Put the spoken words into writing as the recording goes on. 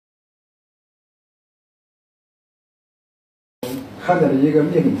看到了一个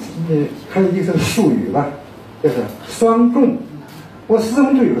看到一个术语吧，就是双重。我始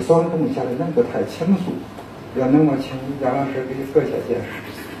终就有个双重下来，能不太清楚。要能够请杨老师给做一下解释。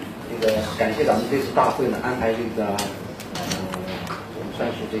这个感谢咱们这次大会呢安排这个，我们算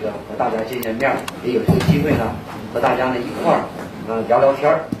是这个和大家见见面，也有这个机会呢和大家呢一块儿聊聊天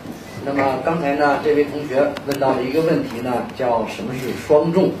儿。那么刚才呢这位同学问到了一个问题呢，叫什么是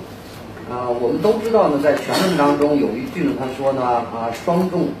双重？我们都知道呢，在全论当中有一句呢，他说呢双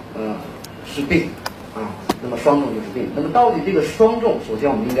重是病那么双重就是病。那么到底这个双重，首先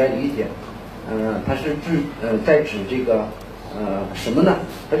我们应该理解，它是在指这个什么呢？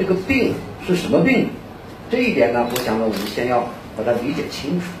它这个病是什么病？这一点呢，我想呢，我们先要把它理解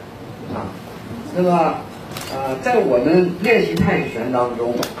清楚那么在我们练习太极拳当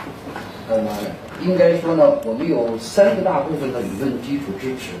中，应该说呢，我们有3个大部分的理论基础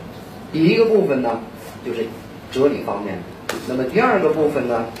支持。第一个部分呢，就是哲理方面；那么第2个部分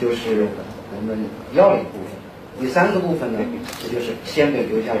呢，就是我们要领部分；第3个部分呢，这就是先辈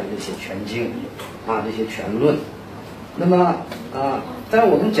留下的这些拳经这些拳论。那么在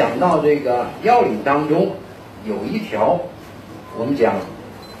我们讲到这个要领当中，有一条我们讲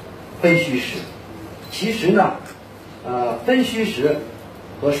分虚实。其实呢分虚实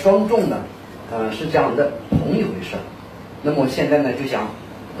和双重呢是这样的同一回事。那么我现在呢就想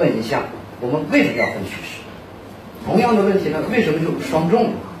问一下，我们为什么要分虚实？同样的问题呢，为什么就双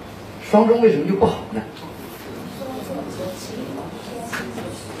重呢？双重为什么就不好呢？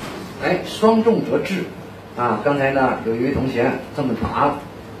双重则治刚才呢有一位同学这么答了。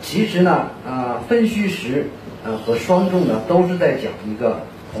其实呢分虚实和双重呢都是在讲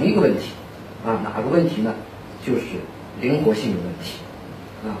同一个问题哪个问题呢？就是灵活性的问题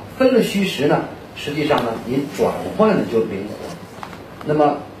分了虚实呢，实际上呢您转换的就灵活。那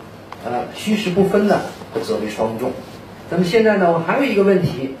么虚实不分呢，则为双重。那么现在呢，我还有一个问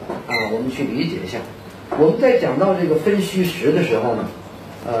题我们去理解一下。我们在讲到这个分虚实的时候呢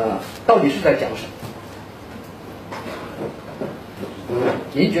到底是在讲什么？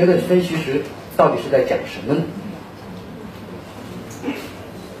您觉得分虚实到底是在讲什么呢？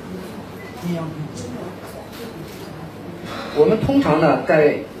我们通常呢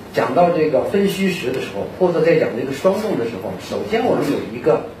在讲到这个分虚实的时候，或者在讲这个双重的时候，首先我们有一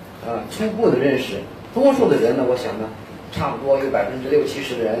个初步的认识。多数的人呢，我想呢差不多有60%、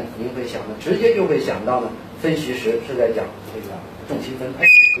70%的人，您会想呢直接就会想到呢分虚实是在讲这个重心分配，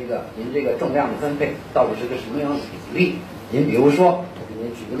您这个重量的分配到底是个什么样的比例。您比如说我给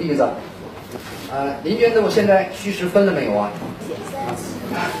您举个例子您觉得我现在虚实分了没有说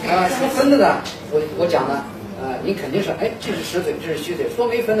分了呢，我讲呢您肯定是这是实腿，这是虚腿。说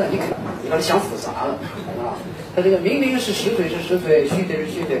没分了，你把它想复杂了它这个明明是实腿是实腿，虚腿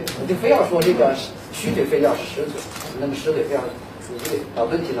是虚腿，你就非要说这个虚腿非要是实腿，那么实腿非要是虚腿，把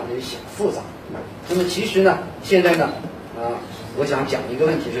问题呢就想复杂。那么其实呢，现在呢我想讲一个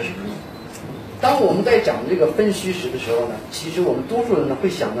问题是什么呢？当我们在讲这个分虚实的时候呢，其实我们多数人呢会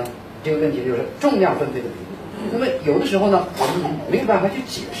想呢这个问题就是重量分配的比例。那么有的时候呢，我们没有办法去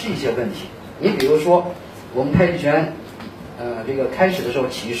解释一些问题。你比如说我们太极拳这个开始的时候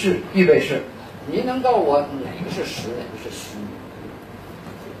起势预备式，您能告诉我哪个是实，哪个是虚？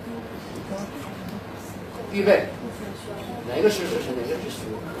预备哪个是实，哪个是虚？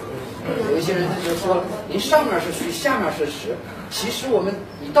有一些人就说了，您上面是虚，下面是实。其实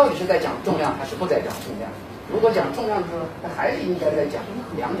你到底是在讲重量还是不在讲重量？如果讲重量的时候，那还是应该在讲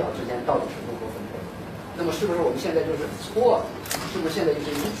两脚之间到底是如何分配。那么是不是我们现在就是错了？是不是现在就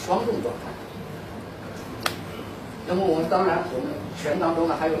是一种双重状态？那么我们拳当中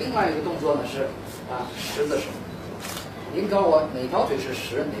呢，还有另外一个动作呢是实的手。您告诉我哪条腿是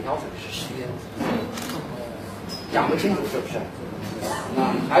实，哪条腿是虚？讲不清楚是不是？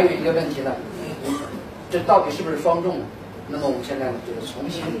还有一个问题呢，这到底是不是双重呢？那么我们现在呢，就是重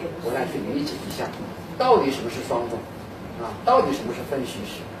新回来去理解一下，到底什么是双重到底什么是分虚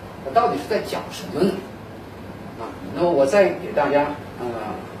实？它到底是在讲什么呢？那么我再给大家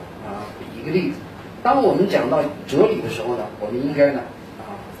比一个例子。当我们讲到哲理的时候呢，我们应该呢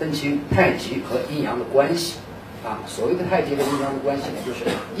分清太极和阴阳的关系所谓的太极和阴阳的关系呢，就是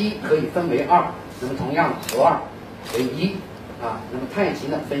一可以分为二，那么同样合二为一那么太极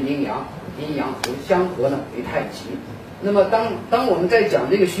呢分阴阳，阴阳相合呢为太极。那么当我们在讲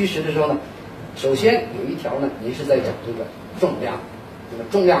这个虚实的时候呢，首先有一条呢，您是在讲这个重量，那么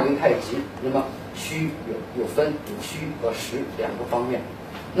重量为太极，那么虚有分有虚和实两个方面。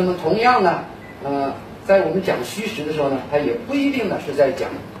那么同样呢在我们讲虚实的时候呢，它也不一定呢是在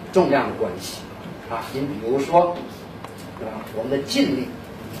讲重量的关系您比如说我们的劲力，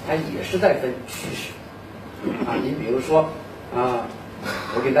它也是在分虚实您比如说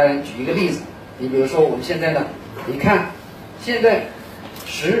我给大家举一个例子，你比如说我们现在呢，你看现在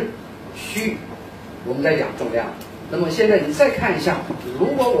实虚，我们在讲重量，那么现在你再看一下，如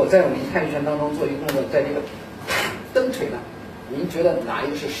果我在我们太极拳当中做一个动作，在这个蹬腿呢，您觉得哪一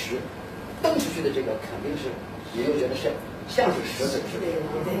个是实？蹬出去的这个肯定是，你又觉得是像是实的，是不是？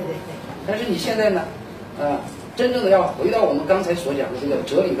但是你现在呢，真正的要回到我们刚才所讲的这个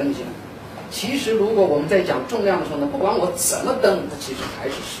哲理问题呢，其实如果我们在讲重量的时候呢，不管我怎么蹬，它其实还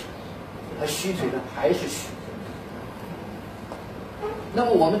是实，它虚腿呢还是虚。那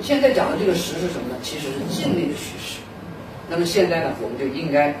么我们现在讲的这个实是什么呢？其实是尽力的虚实。那么现在呢，我们就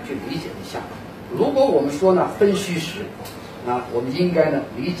应该去理解一下，如果我们说呢分虚实，我们应该呢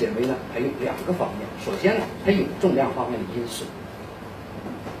理解为呢还有两个方面。首先呢，它有重量方面的因素。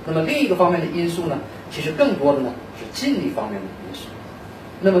那么另一个方面的因素呢，其实更多的呢是尽力方面的因素。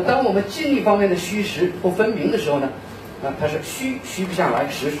那么当我们尽力方面的虚实不分明的时候呢，它是虚不下来，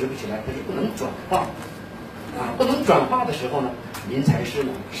实不起来，它是不能转化。不能转化的时候呢，您才是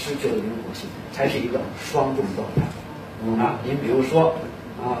呢失去了灵活性，才是一个双重状态。您比如说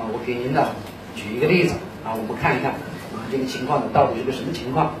我给您呢举一个例子我们看一看这个情况呢到底是个什么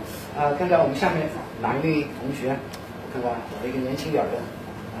情况看看我们下面哪一位同学，看看找一个年轻点的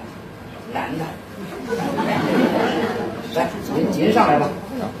男的，来您上来吧，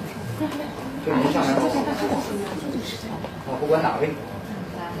就您上来吧，不管哪位。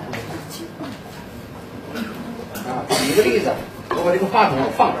举一个例子，我把这个话筒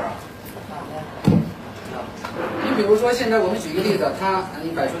放这儿你比如说，现在我们举一个例子，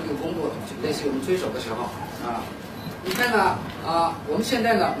你摆出这个工作，就类似于我们推手的时候你看呢我们现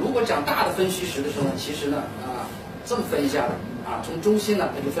在呢，如果讲大的分虚实的时候呢，其实呢这么分一下的从中心呢，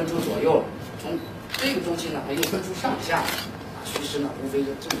它就分出左右了；从这个中心呢，它又分出上下虚实呢，无非就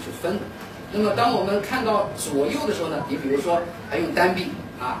这么去分的。那么当我们看到左右的时候呢，你比如说还用单臂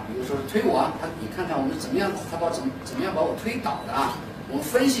比如说是推我你看看我们怎么样，他怎么样把我推倒的我们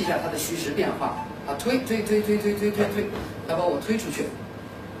分析一下它的虚实变化推，他把我推出去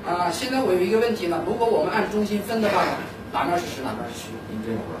现在我有一个问题呢，如果我们按中心分的话呢，哪面是实，哪面是虚？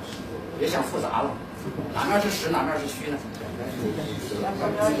别想复杂了，哪面是实，哪面是虚呢？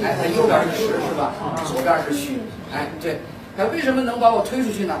它右边是实是吧？左边是虚。对，它为什么能把我推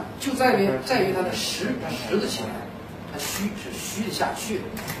出去呢？就在于它的实的起来，它虚是虚的下去，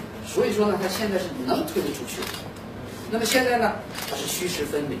所以说呢，它现在是能推得出去。那么现在呢，它是虚实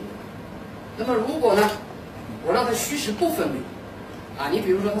分明的。那么如果呢，我让它虚实不分明你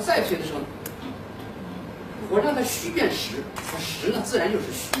比如说它再推的时候，我让它虚变实，它实呢自然就是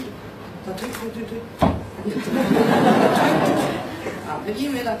虚的，它推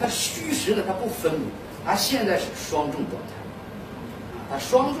因为呢它虚实呢它不分明，它现在是双重状态它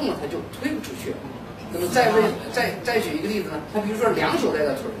双重了它就推不出去了。那么再举一个例子呢，它比如说两手在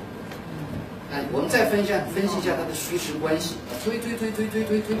这推我们再分析一下它的虚实关系推，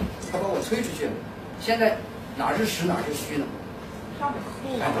它把我推出去了。现在哪是实哪是虚呢？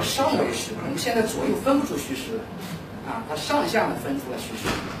它上为实，我们现在左右分不出虚实了它上下呢分出了虚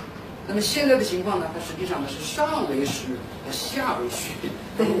实。那么现在的情况呢，它实际上呢是上为实，它下为虚。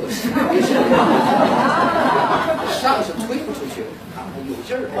我下为实上是推不出去它有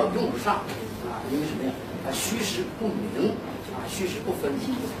劲儿它用不上因为什么呀？它虚实不明虚实不分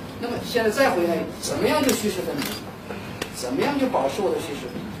明。那么现在再回来，怎么样就虚实分明？怎么样就保持我的虚实？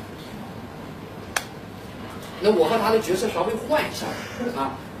那我和他的角色稍微换一下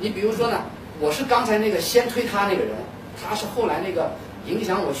你比如说呢，我是刚才那个先推他那个人，他是后来那个影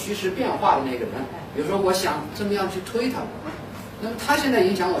响我虚实变化的那个人。比如说我想这么样去推他，那么他现在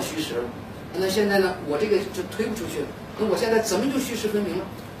影响我虚实了，那现在呢，我这个就推不出去了。那我现在怎么就虚实分明了？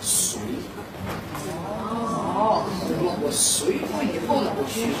随我随过以后呢，我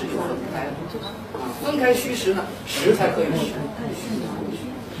虚实就分开了分开虚实呢，实才可以实。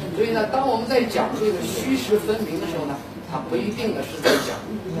所以呢，当我们在讲这个虚实分明的时候呢，它不一定的是在讲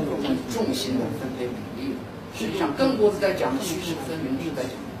重心的分配比例，实际上更多的在讲虚实分明是在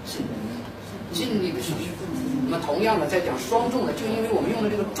讲尽力的虚实。那么同样的，在讲双重的，就因为我们用了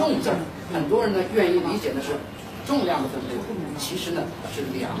这个重字，很多人呢愿意理解的是重量的分配，其实呢是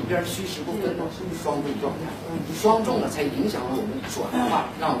两边虚实不分的双重状态。双重呢才影响了我们转化，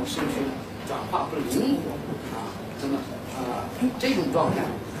让我们身躯呢转化不灵活那么这种状态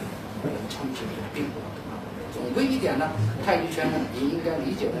我们称之为病。总归一点呢，太极拳呢，你应该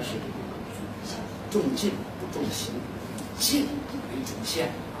理解的是重进不重形，进为主线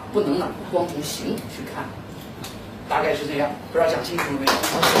不能呢光从形去看，大概是这样。不知道讲清楚了没有？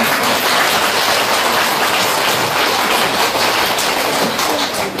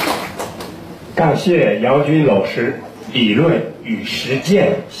感谢杨军老师。理论与实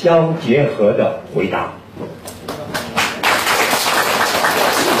践相结合的回答。